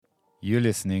You're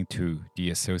listening to The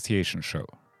Association Show.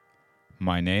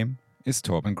 My name is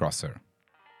Torben Grosser.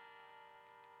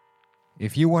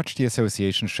 If you watch The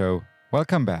Association Show,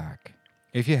 welcome back.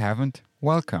 If you haven't,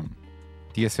 welcome.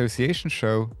 The Association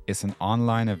Show is an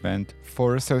online event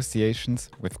for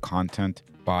associations with content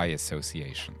by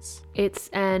associations. It's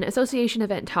an association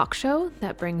event talk show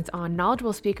that brings on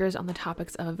knowledgeable speakers on the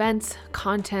topics of events,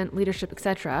 content, leadership,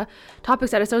 etc.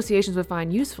 Topics that associations would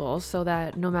find useful so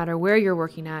that no matter where you're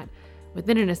working at,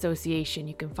 within an association,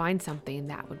 you can find something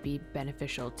that would be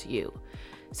beneficial to you.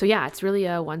 So yeah, it's really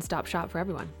a one-stop shop for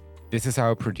everyone. This is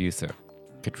our producer,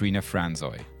 Katrina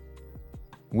Franzoy.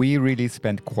 We really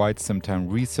spent quite some time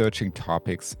researching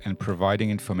topics and providing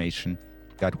information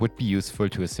that would be useful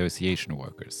to association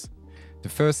workers. The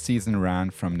first season ran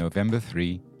from November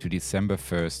 3 to December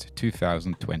 1st,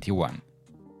 2021.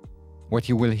 What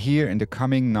you will hear in the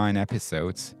coming 9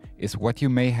 episodes is what you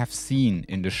may have seen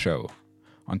in the show.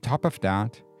 On top of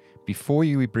that, before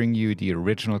we bring you the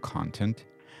original content,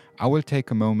 I will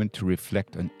take a moment to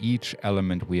reflect on each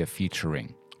element we are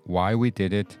featuring, why we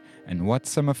did it, and what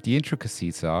some of the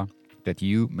intricacies are that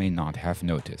you may not have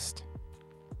noticed.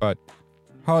 But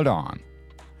hold on.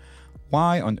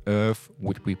 Why on earth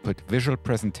would we put visual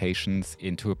presentations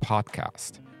into a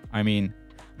podcast? I mean,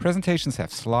 presentations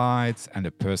have slides and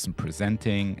a person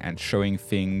presenting and showing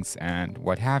things and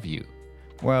what have you.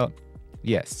 Well,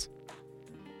 yes.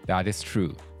 That is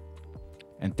true.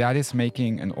 And that is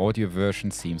making an audio version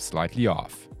seem slightly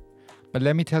off. But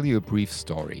let me tell you a brief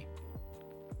story.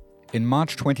 In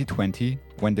March 2020,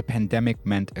 when the pandemic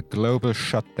meant a global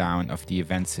shutdown of the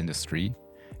events industry,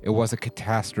 it was a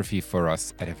catastrophe for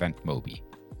us at EventMobi.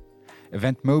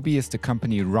 EventMobi is the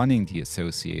company running the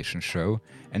association show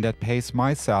and that pays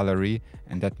my salary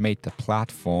and that made the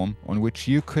platform on which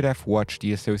you could have watched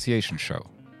the association show.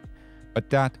 But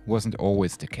that wasn't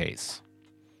always the case.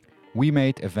 We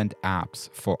made event apps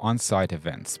for on-site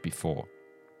events before.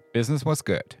 Business was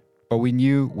good, but we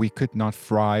knew we could not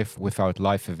thrive without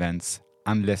live events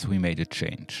unless we made a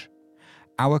change.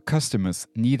 Our customers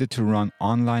needed to run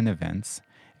online events,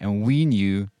 and we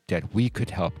knew that we could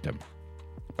help them.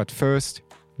 But first,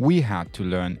 we had to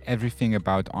learn everything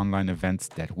about online events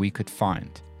that we could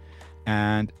find.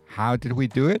 And how did we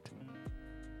do it?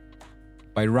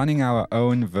 By running our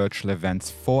own virtual events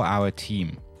for our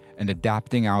team and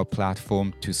adapting our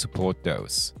platform to support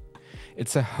those.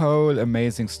 It's a whole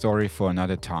amazing story for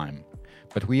another time,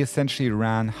 but we essentially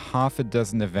ran half a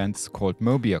dozen events called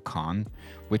MobiaCon,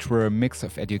 which were a mix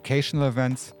of educational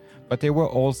events, but they were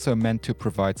also meant to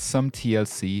provide some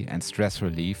TLC and stress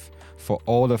relief for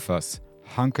all of us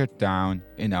hunkered down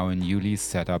in our newly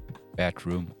set up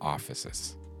bedroom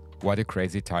offices. What a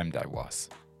crazy time that was.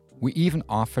 We even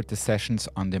offered the sessions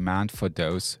on demand for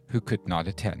those who could not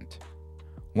attend.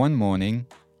 One morning,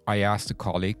 I asked a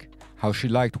colleague how she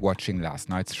liked watching last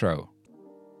night's show.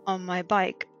 On my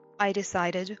bike, I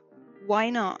decided, why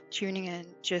not tuning in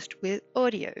just with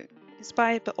audio?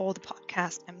 Inspired by all the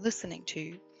podcasts I'm listening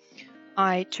to,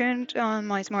 I turned on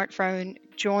my smartphone,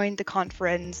 joined the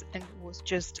conference, and was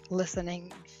just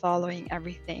listening and following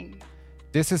everything.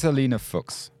 This is Alina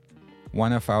Fuchs,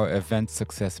 one of our event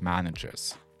success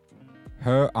managers.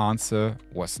 Her answer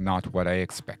was not what I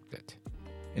expected.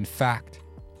 In fact,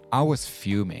 I was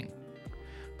fuming.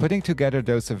 Putting together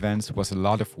those events was a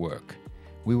lot of work.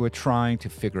 We were trying to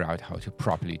figure out how to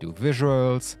properly do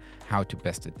visuals, how to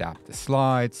best adapt the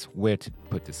slides, where to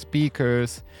put the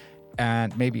speakers,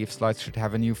 and maybe if slides should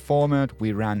have a new format,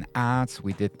 we ran ads,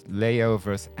 we did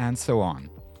layovers, and so on.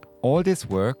 All this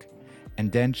work,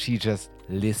 and then she just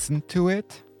listened to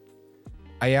it?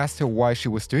 I asked her why she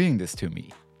was doing this to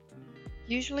me.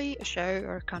 Usually a show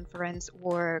or a conference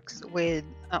works with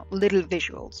little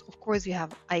visuals. Of course, you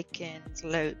have icons,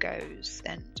 logos,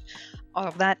 and all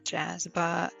of that jazz,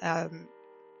 but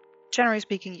generally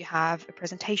speaking, you have a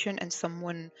presentation and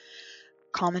someone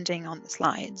commenting on the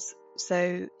slides.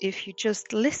 So if you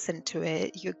just listen to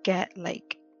it, you get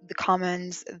like the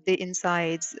comments, the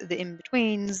insides, the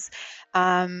in-betweens,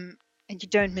 and you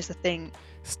don't miss a thing.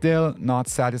 Still not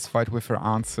satisfied with her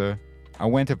answer, I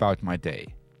went about my day.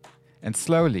 And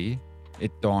slowly,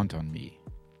 it dawned on me.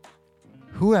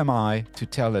 Who am I to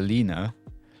tell Alina,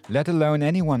 let alone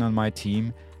anyone on my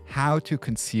team, how to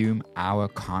consume our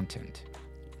content?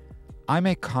 I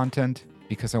make content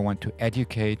because I want to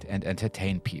educate and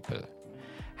entertain people.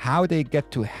 How they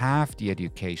get to have the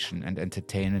education and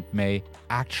entertainment may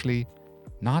actually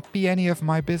not be any of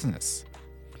my business.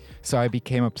 So I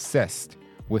became obsessed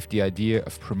with the idea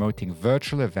of promoting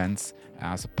virtual events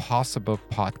as a possible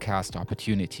podcast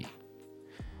opportunity.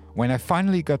 When I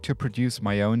finally got to produce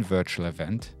my own virtual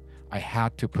event, I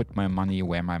had to put my money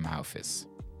where my mouth is.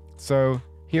 So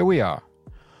here we are.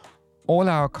 All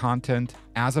our content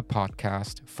as a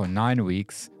podcast for 9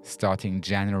 weeks starting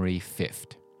January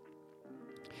 5th.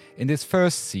 In this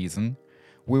first season,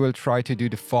 we will try to do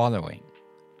the following.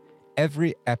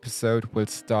 Every episode will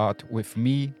start with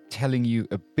me telling you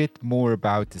a bit more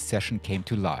about the session came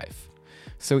to life.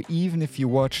 So even if you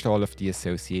watched all of the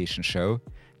association show,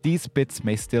 these bits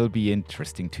may still be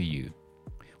interesting to you.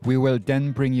 We will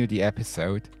then bring you the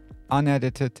episode,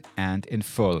 unedited and in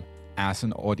full, as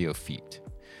an audio feed.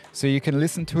 So you can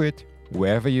listen to it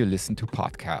wherever you listen to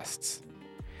podcasts.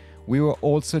 We were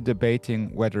also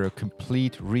debating whether a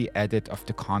complete re-edit of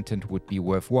the content would be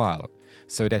worthwhile,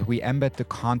 so that we embed the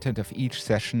content of each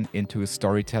session into a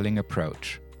storytelling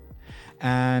approach.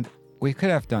 And we could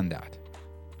have done that.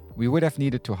 We would have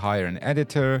needed to hire an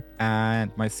editor,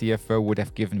 and my CFO would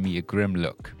have given me a grim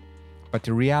look. But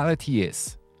the reality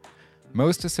is,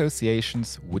 most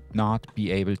associations would not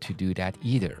be able to do that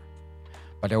either.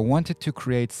 But I wanted to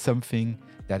create something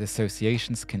that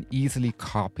associations can easily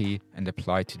copy and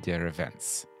apply to their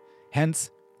events. Hence,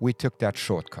 we took that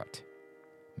shortcut.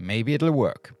 Maybe it'll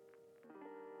work.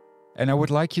 And I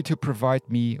would like you to provide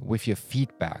me with your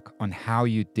feedback on how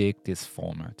you dig this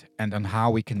format and on how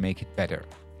we can make it better.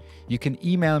 You can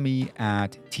email me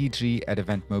at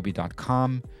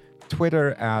tg@eventmobi.com,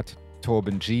 Twitter at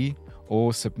TorbenG,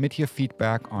 or submit your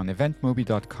feedback on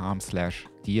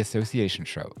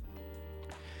eventmobi.com/theassociationshow.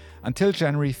 Until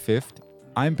January 5th,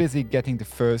 I'm busy getting the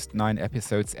first 9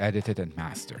 episodes edited and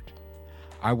mastered.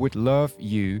 I would love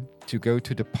you to go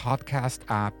to the podcast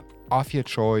app of your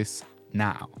choice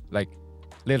now. Like,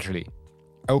 literally,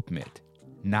 open it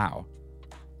now.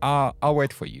 I'll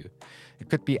wait for you. It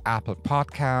could be Apple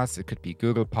Podcasts, it could be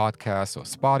Google Podcasts or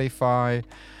Spotify.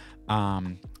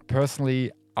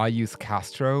 Personally, I use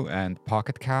Castro and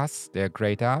Pocket Casts. They're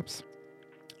great apps.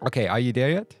 Okay, are you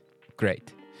there yet?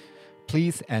 Great.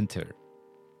 Please enter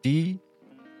the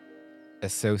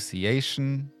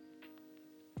association,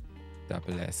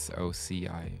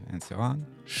 SSOCI and so on,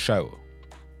 show.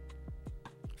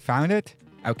 Found it?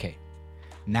 Okay.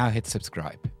 Now hit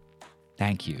subscribe.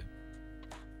 Thank you.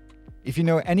 If you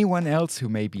know anyone else who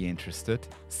may be interested,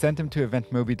 send them to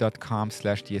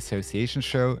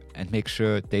eventmobi.com/theassociationshow and make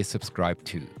sure they subscribe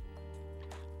too.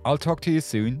 I'll talk to you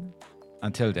soon.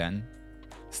 Until then,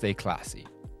 stay classy.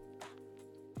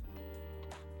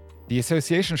 The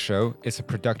Association Show is a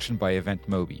production by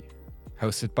EventMobi,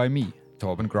 hosted by me,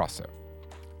 Torben Grosser.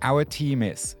 Our team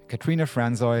is Katrina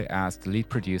Franzoy as the lead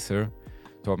producer,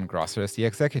 Torben Grosser as the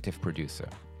executive producer,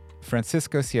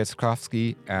 Francisco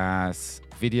Sieczkowski as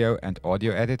video and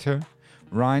audio editor,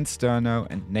 Ryan Sterno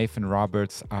and Nathan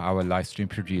Roberts are our livestream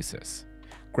producers.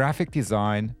 Graphic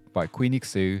design by Queenie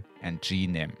Xu and G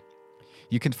Nim.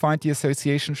 You can find the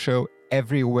Association Show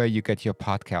everywhere you get your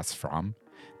podcasts from,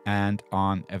 and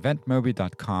on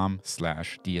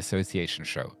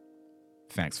eventmobi.com/theassociationshow.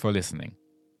 Thanks for listening.